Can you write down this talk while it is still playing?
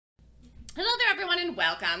and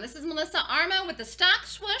welcome. This is Melissa Armo with the Stock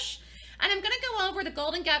Swoosh, and I'm going to go over the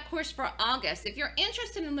Golden Gap course for August. If you're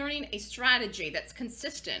interested in learning a strategy that's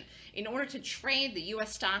consistent in order to trade the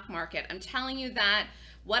U.S. stock market, I'm telling you that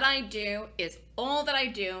what I do is all that I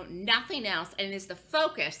do, nothing else, and it is the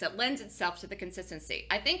focus that lends itself to the consistency.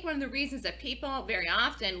 I think one of the reasons that people very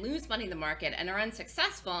often lose money in the market and are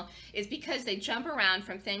unsuccessful is because they jump around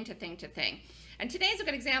from thing to thing to thing. And today's a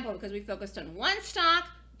good example because we focused on one stock,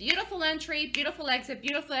 beautiful entry, beautiful exit,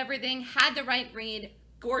 beautiful everything, had the right read,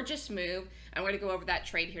 gorgeous move, and we're going to go over that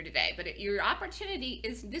trade here today. But your opportunity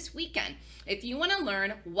is this weekend. If you want to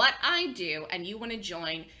learn what I do and you want to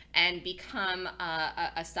join and become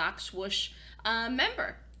a Stock Swoosh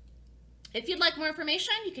member. If you'd like more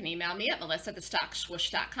information, you can email me at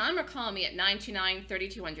melissa@thestockswoosh.com or call me at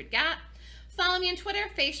 929-3200-GAP. Follow me on Twitter,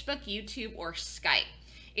 Facebook, YouTube, or Skype.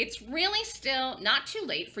 It's really still not too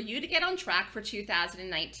late for you to get on track for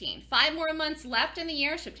 2019. 5 more months left in the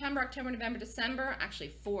year, September, October, November, December,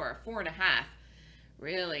 actually 4.5.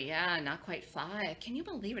 Really, yeah, not quite 5. Can you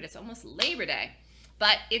believe it? It's almost Labor Day.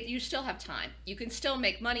 But you still have time. You can still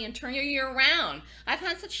make money and turn your year around. I've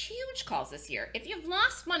had such huge calls this year. If you've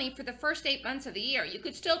lost money for the first 8 months of the year, you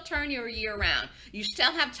could still turn your year around. You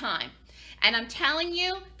still have time. And I'm telling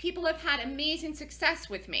you, people have had amazing success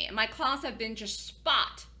with me. And my calls have been just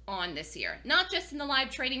spot on this year. Not just in the live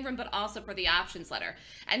trading room, but also for the options letter.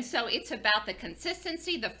 And so it's about the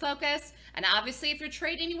consistency, the focus, and obviously if you're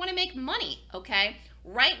trading, you want to make money, okay?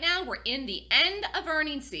 Right now, we're in the end of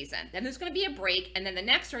earnings season. Then there's going to be a break, and then the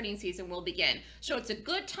next earnings season will begin. So it's a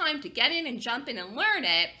good time to get in and jump in and learn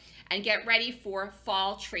it and get ready for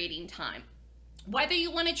fall trading time. Whether you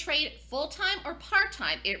want to trade full-time or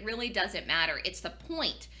part-time, it really doesn't matter. It's the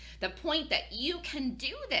point that you can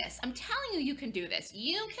do this. I'm telling you, you can do this.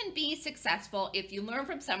 You can be successful if you learn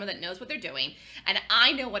from someone that knows what they're doing, and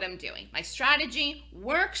I know what I'm doing. My strategy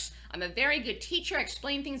works. I'm a very good teacher. I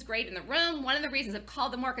explain things great in the room. One of the reasons I've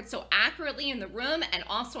called the market so accurately in the room and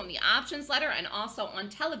also in the options letter and also on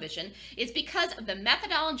television is because of the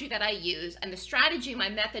methodology that I use and the strategy, my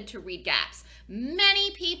method to read gaps.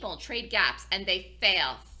 Many people trade gaps and they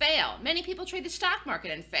fail. Many people trade the stock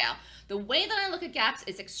market and fail. The way that I look at gaps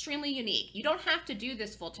is extremely unique. You don't have to do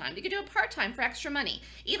this full time. You can do it part time for extra money.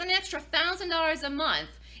 Even an extra $1,000 a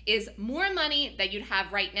month is more money that you'd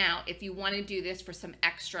have right now if you want to do this for some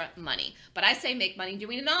extra money. But I say make money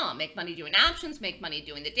doing it all. Make money doing options, make money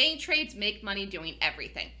doing the day trades, make money doing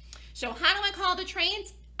everything. So how do I call the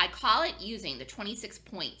trades? I call it using the 26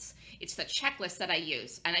 points. It's the checklist that I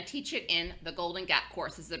use, and I teach it in the Golden Gap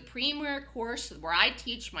course. It's a premier course where I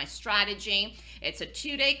teach my strategy. It's a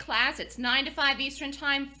 2-day class. It's 9 to 5 Eastern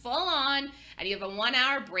time, full on, and you have a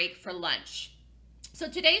 1-hour break for lunch. So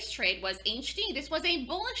today's trade was HD. This was a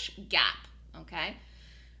bullish gap, okay?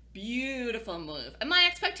 Beautiful move. And my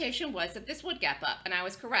expectation was that this would gap up, and I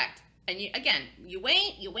was correct. And you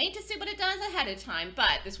wait to see what it does ahead of time,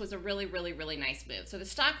 but this was a really, really, really nice move. So the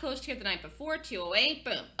stock closed here the night before, 208,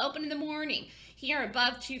 boom. Open in the morning, here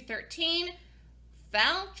above 213,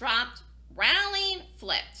 fell, dropped, rallying,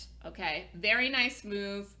 flipped, okay? Very nice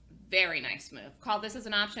move, very nice move. Call this as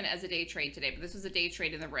an option as a day trade today, but this was a day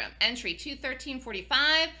trade in the room. Entry,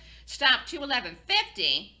 213.45. Stop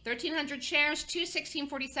 211.50, 1,300 shares,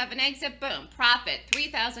 216.47 exit, boom, profit,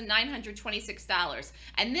 $3,926.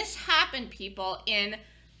 And this happened, people, in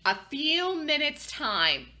a few minutes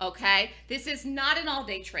time, okay? This is not an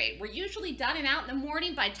all-day trade. We're usually done and out in the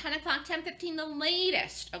morning by 10 o'clock, 10:15 the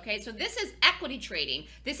latest, okay? So this is equity trading.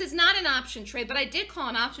 This is not an option trade, but I did call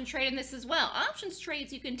an option trade in this as well. Options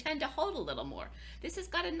trades, you can tend to hold a little more. This has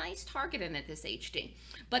got a nice target in it, this HD.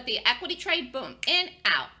 But the equity trade, boom, in,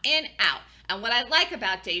 out, in, out. And what I like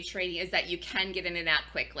about day trading is that you can get in and out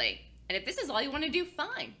quickly. And if this is all you want to do,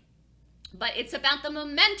 fine. But it's about the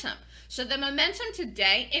momentum. So the momentum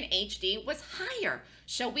today in HD was higher.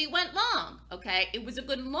 So we went long, okay? It was a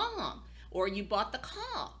good long. Or you bought the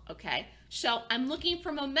call, okay? So I'm looking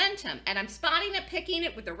for momentum, and I'm spotting it, picking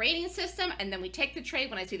it with the rating system, and then we take the trade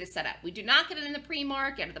when I see the setup. We do not get it in the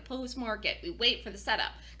pre-market or the post-market. We wait for the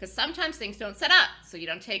setup, because sometimes things don't set up, so you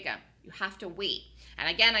don't take them. You have to wait. And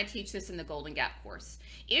again, I teach this in the Golden Gap course.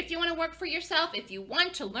 If you want to work for yourself, if you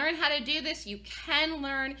want to learn how to do this, you can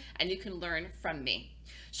learn, and you can learn from me.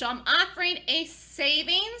 So I'm offering a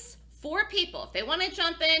savings for people. If they want to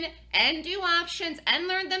jump in and do options and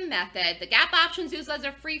learn the method, the Gap Options newsletters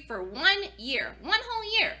are free for 1 year, 1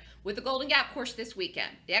 whole year, with the Golden Gap course this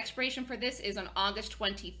weekend. The expiration for this is on August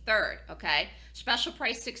 23rd, okay? Special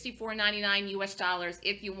price $64.99 US dollars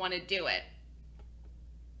if you want to do it.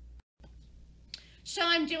 So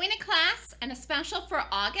I'm doing a class and a special for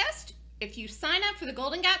August. if you sign up for the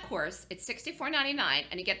Golden Gap course, it's $64.99,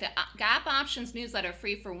 and you get the Gap Options newsletter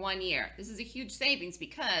free for 1 year. This is a huge savings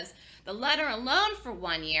because the letter alone for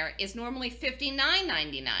 1 year is normally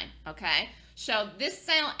 $59.99, okay? So this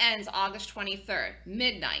sale ends August 23rd,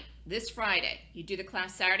 midnight, this Friday. You do the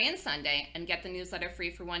class Saturday and Sunday and get the newsletter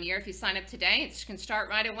free for 1 year. If you sign up today, it can start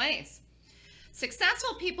right away.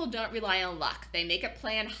 Successful people don't rely on luck. They make a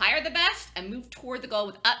plan, hire the best, and move toward the goal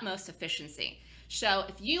with utmost efficiency. So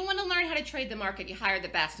if you want to learn how to trade the market, you hire the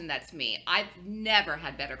best, and that's me. I've never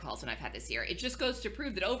had better calls than I've had this year. It just goes to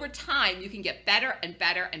prove that over time, you can get better and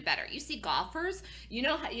better and better. You see golfers, you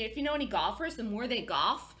know, if you know any golfers, the more they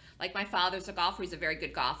golf, like my father's a golfer, he's a very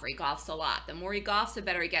good golfer. He golfs a lot. The more he golfs, the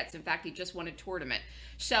better he gets. In fact, he just won a tournament.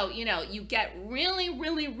 So, you know, you get really,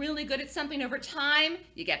 really, really good at something over time.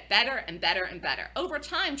 You get better and better and better. Over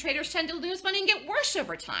time, traders tend to lose money and get worse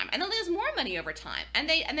over time. And they lose more money over time. And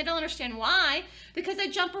they don't understand why, because they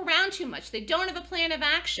jump around too much. They don't have a plan of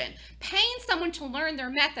action. Paying someone to learn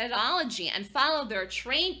their methodology and follow their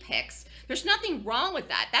trade picks, there's nothing wrong with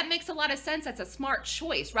that. That makes a lot of sense. That's a smart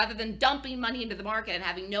choice rather than dumping money into the market and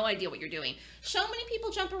having no idea what you're doing. So many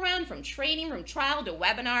people jump around from trading, from trial to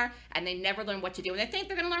webinar, and they never learn what to do. And they think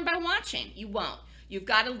they're going to learn by watching. You won't. You've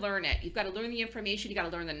got to learn it. You've got to learn the information. You've got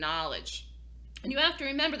to learn the knowledge. And you have to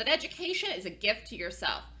remember that education is a gift to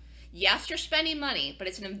yourself. Yes, you're spending money, but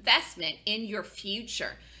it's an investment in your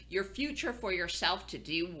future for yourself to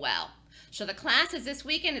do well. So the class is this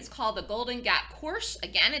weekend. It's called the Golden Gap course.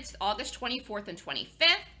 Again, it's August 24th and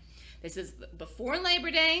 25th. This is before Labor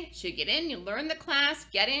Day. So you get in, you learn the class,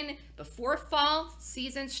 get in before fall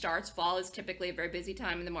season starts. Fall is typically a very busy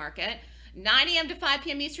time in the market. 9 a.m. to 5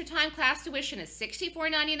 p.m. Eastern Time. Class tuition is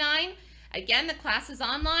 $64.99. Again, the class is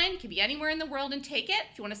online. You can be anywhere in the world and take it.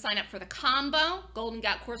 If you want to sign up for the combo, Golden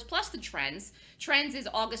Gap course plus the Trends. Trends is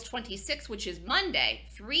August 26th, which is Monday.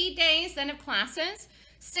 3 days then of classes.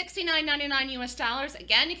 $69.99 US dollars.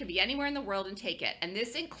 Again, you can be anywhere in the world and take it. And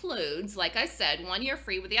this includes, like I said, 1 year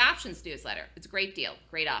free with the options newsletter. It's a great deal,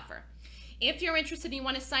 great offer. If you're interested and you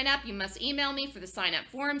want to sign up, you must email me for the sign up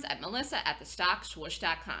forms at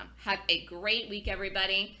melissa@thestockswoosh.com. Have a great week,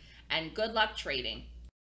 everybody, and good luck trading.